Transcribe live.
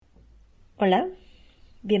Hola,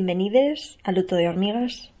 bienvenidos al Luto de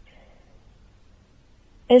Hormigas.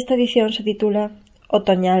 Esta edición se titula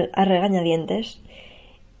Otoñal a regañadientes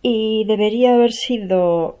y debería haber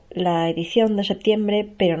sido la edición de septiembre,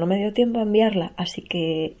 pero no me dio tiempo a enviarla, así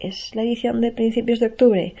que es la edición de principios de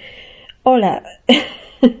octubre. Hola.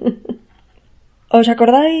 ¿Os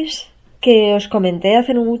acordáis que os comenté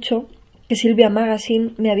hace no mucho que Silvia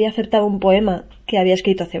Magazine me había aceptado un poema que había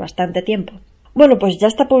escrito hace bastante tiempo? Bueno, pues ya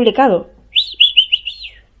está publicado.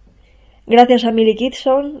 Gracias a Millie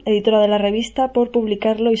Kitson, editora de la revista, por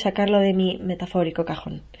publicarlo y sacarlo de mi metafórico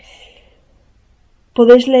cajón.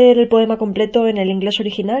 Podéis leer el poema completo en el inglés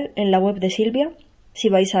original en la web de Silvia, si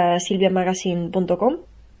vais a silviamagazine.com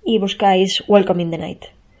y buscáis Welcome in the Night.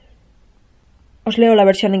 Os leo la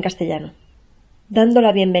versión en castellano. Dando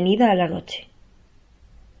la bienvenida a la noche.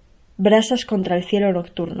 Brasas contra el cielo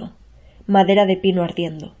nocturno, madera de pino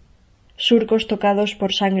ardiendo, surcos tocados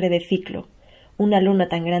por sangre de ciclo, una luna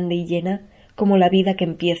tan grande y llena como la vida que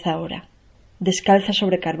empieza ahora. Descalza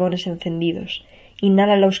sobre carbones encendidos,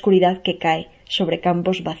 inhala la oscuridad que cae sobre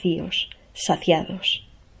campos vacíos, saciados.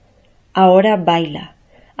 Ahora baila,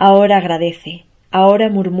 ahora agradece, ahora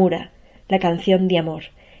murmura la canción de amor,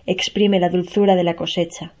 exprime la dulzura de la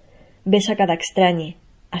cosecha, besa cada extrañe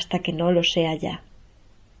hasta que no lo sea ya.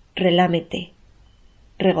 Relámete,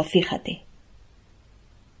 regocíjate.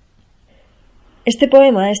 Este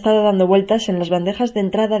poema ha estado dando vueltas en las bandejas de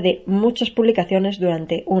entrada de muchas publicaciones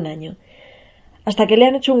durante un año, hasta que le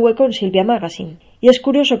han hecho un hueco en Silvia Magazine, y es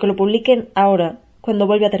curioso que lo publiquen ahora, cuando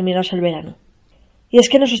vuelve a terminarse el verano. Y es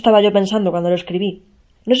que no eso estaba yo pensando cuando lo escribí.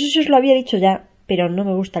 No sé si os lo había dicho ya, pero no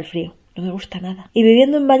me gusta el frío, no me gusta nada. Y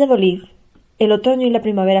viviendo en Valladolid, el otoño y la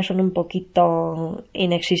primavera son un poquito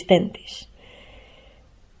inexistentes.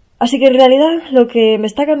 Así que en realidad lo que me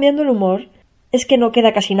está cambiando el humor es que no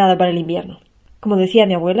queda casi nada para el invierno. Como decía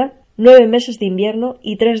mi abuela, 9 meses de invierno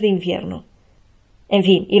y 3 de infierno. En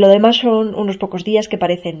fin, y lo demás son unos pocos días que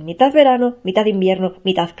parecen mitad verano, mitad invierno,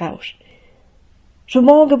 mitad caos.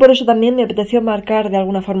 Supongo que por eso también me apeteció marcar de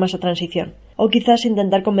alguna forma esa transición, o quizás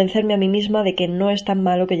intentar convencerme a mí misma de que no es tan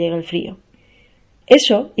malo que llegue el frío.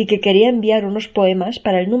 Eso, y que quería enviar unos poemas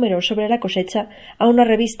para el número sobre la cosecha a una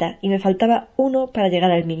revista y me faltaba uno para llegar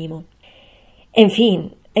al mínimo. En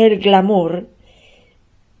fin, el glamour.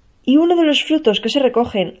 Y uno de los frutos que se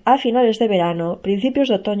recogen a finales de verano, principios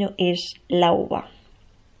de otoño, es la uva.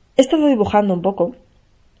 He estado dibujando un poco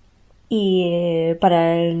y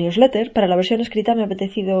para el newsletter, para la versión escrita, me ha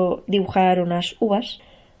apetecido dibujar unas uvas.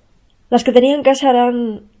 Las que tenía en casa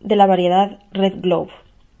eran de la variedad Red Globe,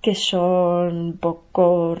 que son un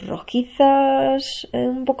poco rojizas,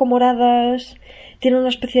 un poco moradas, tienen una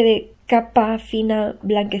especie de capa fina,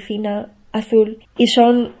 blanquecina, azul, y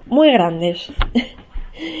son muy grandes.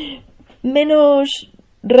 Menos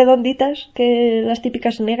redonditas que las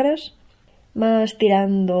típicas negras, más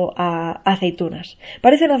tirando a aceitunas.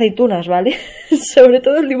 Parecen aceitunas, ¿vale? Sobre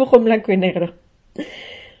todo el dibujo en blanco y negro.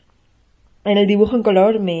 En el dibujo en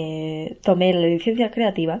color me tomé la licencia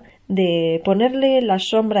creativa de ponerle la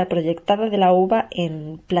sombra proyectada de la uva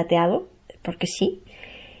en plateado, porque sí,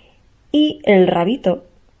 y el rabito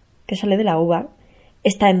que sale de la uva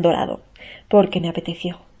está en dorado, porque me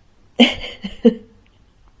apeteció.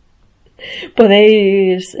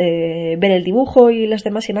 Podéis ver el dibujo y las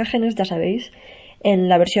demás imágenes, ya sabéis, en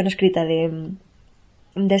la versión escrita de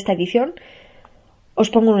esta edición.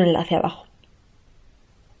 Os pongo un enlace abajo.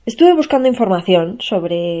 Estuve buscando información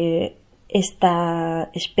sobre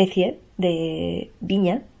esta especie de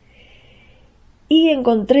viña y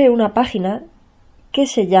encontré una página que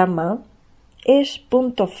se llama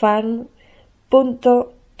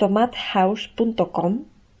es.farm.tomathouse.com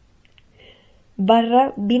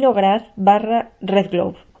 /vinograd/Red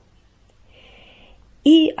Globe.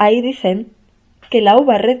 Y ahí dicen que la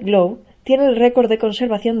uva Red Globe tiene el récord de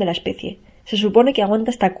conservación de la especie. Se supone que aguanta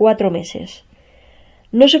hasta 4 meses.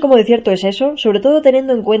 No sé cómo de cierto es eso, sobre todo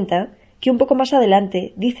teniendo en cuenta que un poco más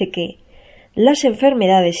adelante dice que las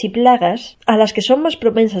enfermedades y plagas a las que son más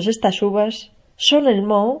propensas estas uvas son el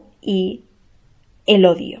moho y el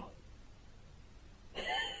odio.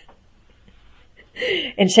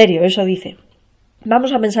 En serio, eso dice.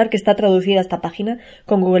 Vamos a pensar que está traducida esta página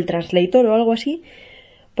con Google Translator o algo así,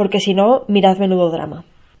 porque si no, mirad menudo drama.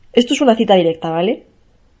 Esto es una cita directa, ¿vale?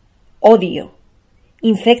 Odio.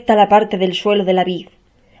 Infecta la parte del suelo de la vid.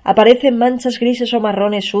 Aparecen manchas grises o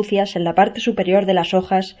marrones sucias en la parte superior de las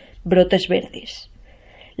hojas, brotes verdes.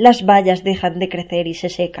 Las bayas dejan de crecer y se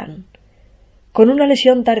secan. Con una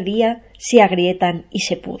lesión tardía se agrietan y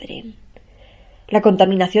se pudren. La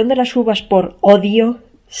contaminación de las uvas por odio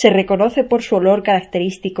se reconoce por su olor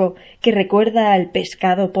característico que recuerda al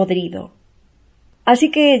pescado podrido.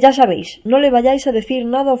 Así que ya sabéis, no le vayáis a decir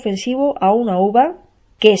nada ofensivo a una uva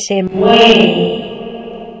que se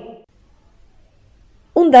muere.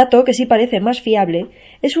 Un dato que sí parece más fiable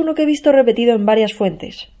es uno que he visto repetido en varias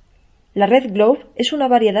fuentes. La Red Globe es una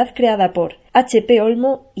variedad creada por H. P.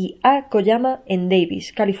 Olmo y A. Koyama en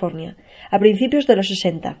Davis, California, a principios de los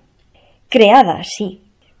 60. Creada, sí.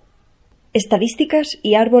 Estadísticas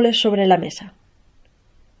y árboles sobre la mesa.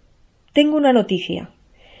 Tengo una noticia.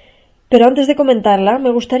 Pero antes de comentarla,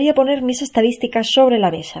 me gustaría poner mis estadísticas sobre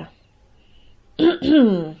la mesa.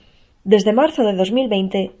 Desde marzo de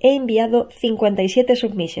 2020 he enviado 57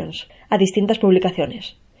 submissions a distintas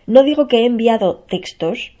publicaciones. No digo que he enviado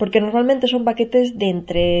textos, porque normalmente son paquetes de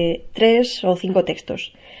entre 3 o 5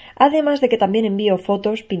 textos, además de que también envío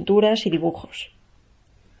fotos, pinturas y dibujos.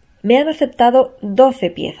 Me han aceptado 12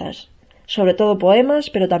 piezas, sobre todo poemas,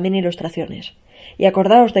 pero también ilustraciones. Y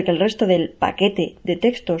acordaos de que el resto del paquete de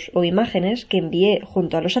textos o imágenes que envié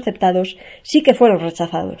junto a los aceptados sí que fueron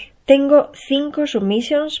rechazados. Tengo 5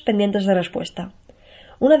 submissions pendientes de respuesta.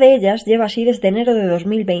 Una de ellas lleva así desde enero de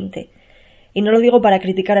 2020. Y no lo digo para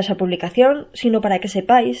criticar esa publicación, sino para que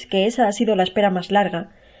sepáis que esa ha sido la espera más larga.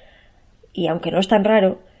 Y aunque no es tan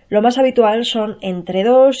raro, lo más habitual son entre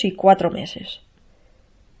 2 y 4 meses.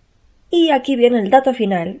 Y aquí viene el dato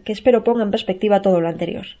final, que espero ponga en perspectiva todo lo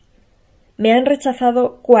anterior. Me han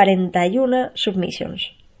rechazado 41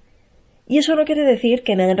 submissions. Y eso no quiere decir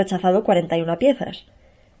que me hayan rechazado 41 piezas,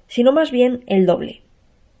 sino más bien el doble.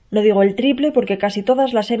 No digo el triple porque casi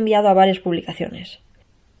todas las he enviado a varias publicaciones.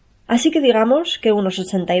 Así que digamos que unos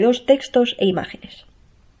 82 textos e imágenes.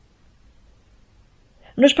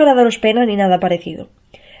 No es para daros pena ni nada parecido.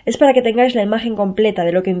 Es para que tengáis la imagen completa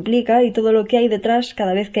de lo que implica y todo lo que hay detrás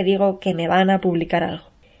cada vez que digo que me van a publicar algo.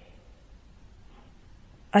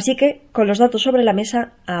 Así que, con los datos sobre la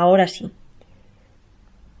mesa, ahora sí.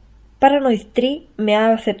 Paranoid Tree me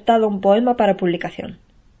ha aceptado un poema para publicación.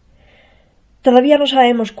 Todavía no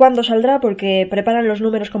sabemos cuándo saldrá porque preparan los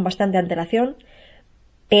números con bastante antelación,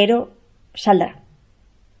 pero saldrá.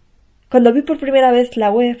 Cuando vi por primera vez la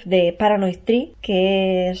web de Paranoid Tree,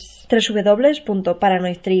 que es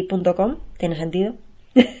www.paranoidtree.com, tiene sentido,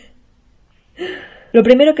 lo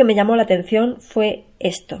primero que me llamó la atención fue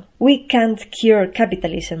esto. We can't cure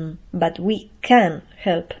capitalism, but we can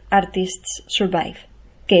help artists survive.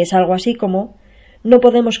 Que es algo así como, no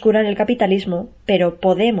podemos curar el capitalismo, pero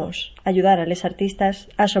podemos ayudar a los artistas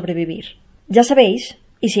a sobrevivir. Ya sabéis,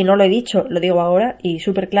 y si no lo he dicho, lo digo ahora y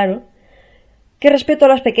súper claro, que respeto a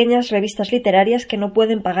las pequeñas revistas literarias que no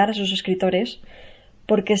pueden pagar a sus escritores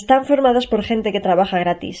porque están formadas por gente que trabaja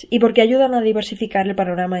gratis y porque ayudan a diversificar el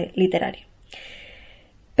panorama literario.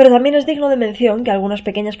 Pero también es digno de mención que algunas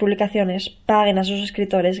pequeñas publicaciones paguen a sus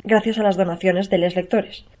escritores gracias a las donaciones de los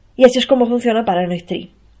lectores. Y así es como funciona Paranoid Tree,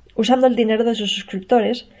 usando el dinero de sus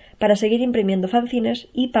suscriptores para seguir imprimiendo fanzines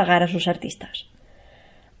y pagar a sus artistas.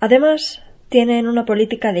 Además, tienen una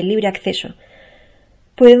política de libre acceso,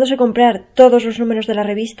 pudiéndose comprar todos los números de la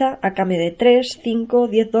revista a cambio de 3, 5,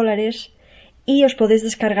 $10 y os podéis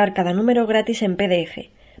descargar cada número gratis en PDF,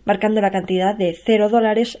 marcando la cantidad de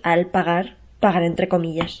 $0 al pagar entre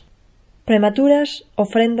comillas. Prematuras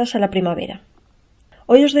ofrendas a la primavera.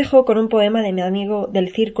 Hoy os dejo con un poema de mi amigo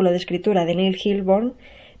del Círculo de Escritura de Neil Hilborn,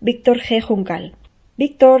 Víctor G. Juncal.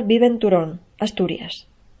 Víctor vive en Turón, Asturias.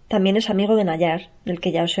 También es amigo de Nayar, del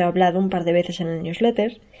que ya os he hablado un par de veces en el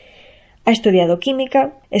newsletter. Ha estudiado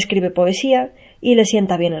química, escribe poesía y le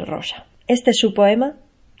sienta bien el rosa. Este es su poema,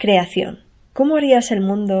 Creación. ¿Cómo harías el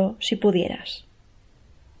mundo si pudieras?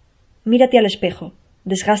 Mírate al espejo,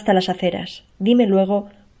 desgasta las aceras, dime luego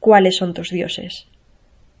cuáles son tus dioses.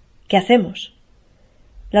 ¿Qué hacemos?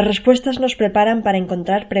 Las respuestas nos preparan para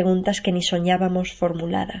encontrar preguntas que ni soñábamos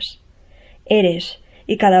formuladas. Eres,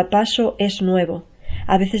 y cada paso es nuevo,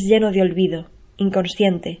 a veces lleno de olvido,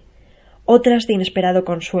 inconsciente, otras de inesperado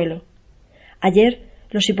consuelo. Ayer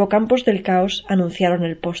los hipocampos del caos anunciaron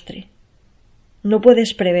el postre. No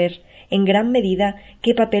puedes prever, en gran medida,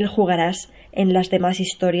 qué papel jugarás en las demás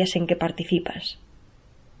historias en que participas.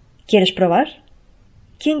 ¿Quieres probar?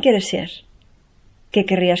 ¿Quién quieres ser? ¿Qué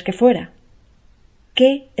querrías que fuera?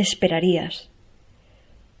 ¿Qué esperarías?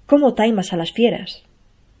 ¿Cómo taimas a las fieras?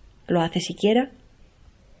 ¿Lo hace siquiera?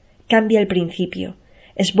 Cambia el principio,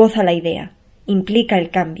 esboza la idea, implica el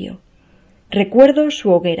cambio. Recuerdo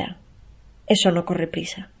su hoguera. Eso no corre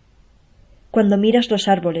prisa. Cuando miras los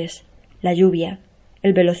árboles, la lluvia,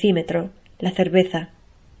 el velocímetro, la cerveza,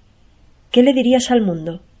 ¿qué le dirías al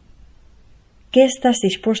mundo? ¿Qué estás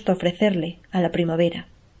dispuesto a ofrecerle a la primavera?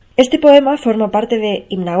 Este poema forma parte de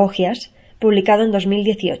Himnagogias, publicado en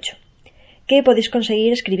 2018, que podéis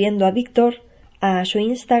conseguir escribiendo a Víctor a su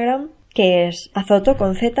Instagram que es azoto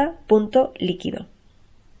con z punto líquido.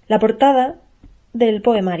 La portada del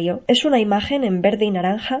poemario es una imagen en verde y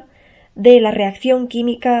naranja de la reacción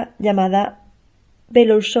química llamada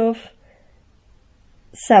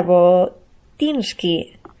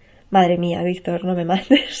Belousov-Sabotinsky. Madre mía, Víctor, no me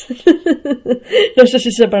mates. No sé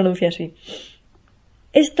si se pronuncia así.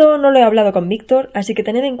 Esto no lo he hablado con Víctor, así que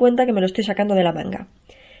tened en cuenta que me lo estoy sacando de la manga.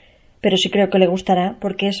 Pero sí creo que le gustará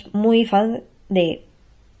porque es muy fan de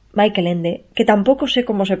Michael Ende, que tampoco sé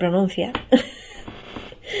cómo se pronuncia.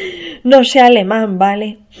 No sé alemán,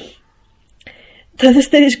 ¿vale? Todo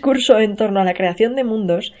este discurso en torno a la creación de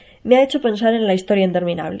mundos me ha hecho pensar en la historia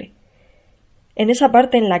interminable. En esa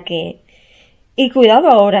parte en la que... Y cuidado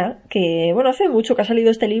ahora, que bueno, hace mucho que ha salido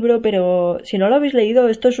este libro, pero si no lo habéis leído,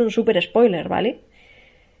 esto es un súper spoiler, ¿vale?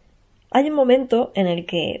 Hay un momento en el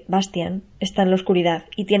que Bastian está en la oscuridad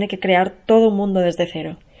y tiene que crear todo un mundo desde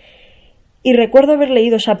cero. Y recuerdo haber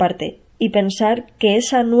leído esa parte y pensar que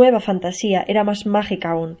esa nueva fantasía era más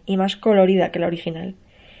mágica aún y más colorida que la original.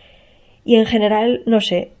 Y en general, no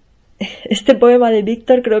sé, este poema de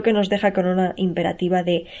Víctor creo que nos deja con una imperativa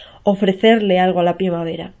de ofrecerle algo a la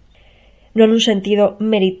primavera. No en un sentido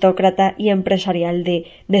meritócrata y empresarial de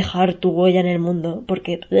dejar tu huella en el mundo,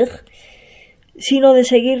 porque... sino de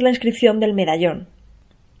seguir la inscripción del medallón.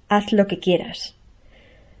 Haz lo que quieras.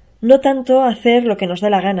 No tanto hacer lo que nos dé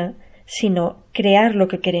la gana, sino crear lo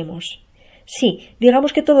que queremos. Sí,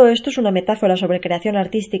 digamos que todo esto es una metáfora sobre creación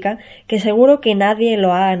artística que seguro que nadie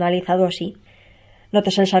lo ha analizado así.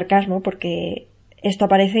 Notes el sarcasmo porque esto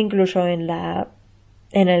aparece incluso en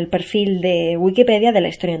el perfil de Wikipedia de la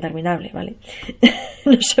historia interminable, ¿vale?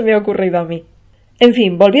 No se me ha ocurrido a mí. En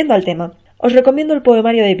fin, volviendo al tema, os recomiendo el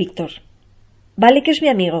poemario de Víctor. Vale que es mi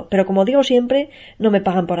amigo, pero como digo siempre, no me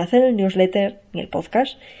pagan por hacer el newsletter ni el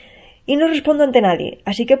podcast y no respondo ante nadie,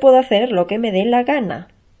 así que puedo hacer lo que me dé la gana.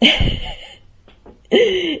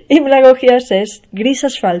 Himlagogias es gris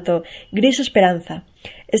asfalto, gris esperanza.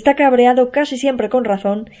 Está cabreado casi siempre con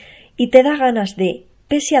razón y te da ganas de,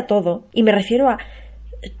 pese a todo, y me refiero a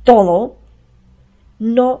todo,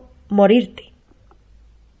 no morirte.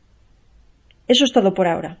 Eso es todo por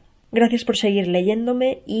ahora. Gracias por seguir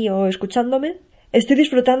leyéndome y o escuchándome. Estoy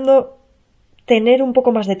disfrutando tener un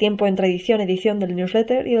poco más de tiempo entre edición del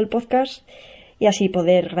newsletter y del podcast y así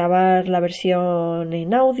poder grabar la versión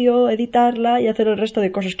en audio, editarla y hacer el resto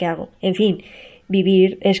de cosas que hago. En fin,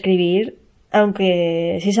 vivir, escribir,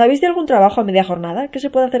 aunque si sabéis de algún trabajo a media jornada que se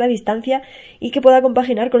pueda hacer a distancia y que pueda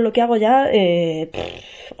compaginar con lo que hago ya,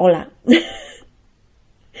 hola.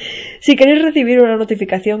 Si queréis recibir una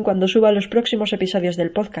notificación cuando suba los próximos episodios del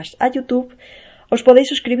podcast a YouTube, os podéis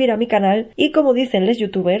suscribir a mi canal y, como dicen los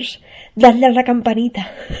youtubers, dadle a la campanita.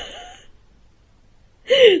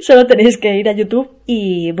 Solo tenéis que ir a YouTube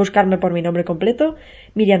y buscarme por mi nombre completo,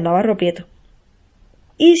 Miriam Navarro Prieto.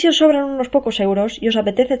 Y si os sobran unos pocos euros y os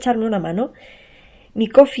apetece echarme una mano, mi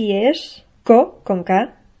Ko-fi es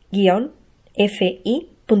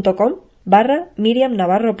ko-fi.com/Miriam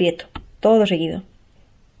Navarro Prieto, todo seguido.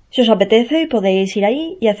 Si os apetece, podéis ir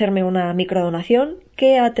ahí y hacerme una microdonación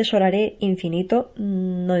que atesoraré infinito,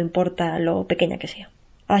 no importa lo pequeña que sea.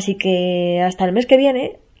 Así que hasta el mes que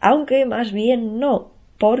viene, aunque más bien no,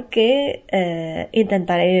 porque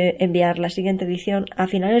intentaré enviar la siguiente edición a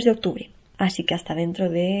finales de octubre. Así que hasta dentro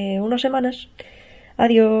de unas semanas.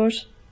 Adiós.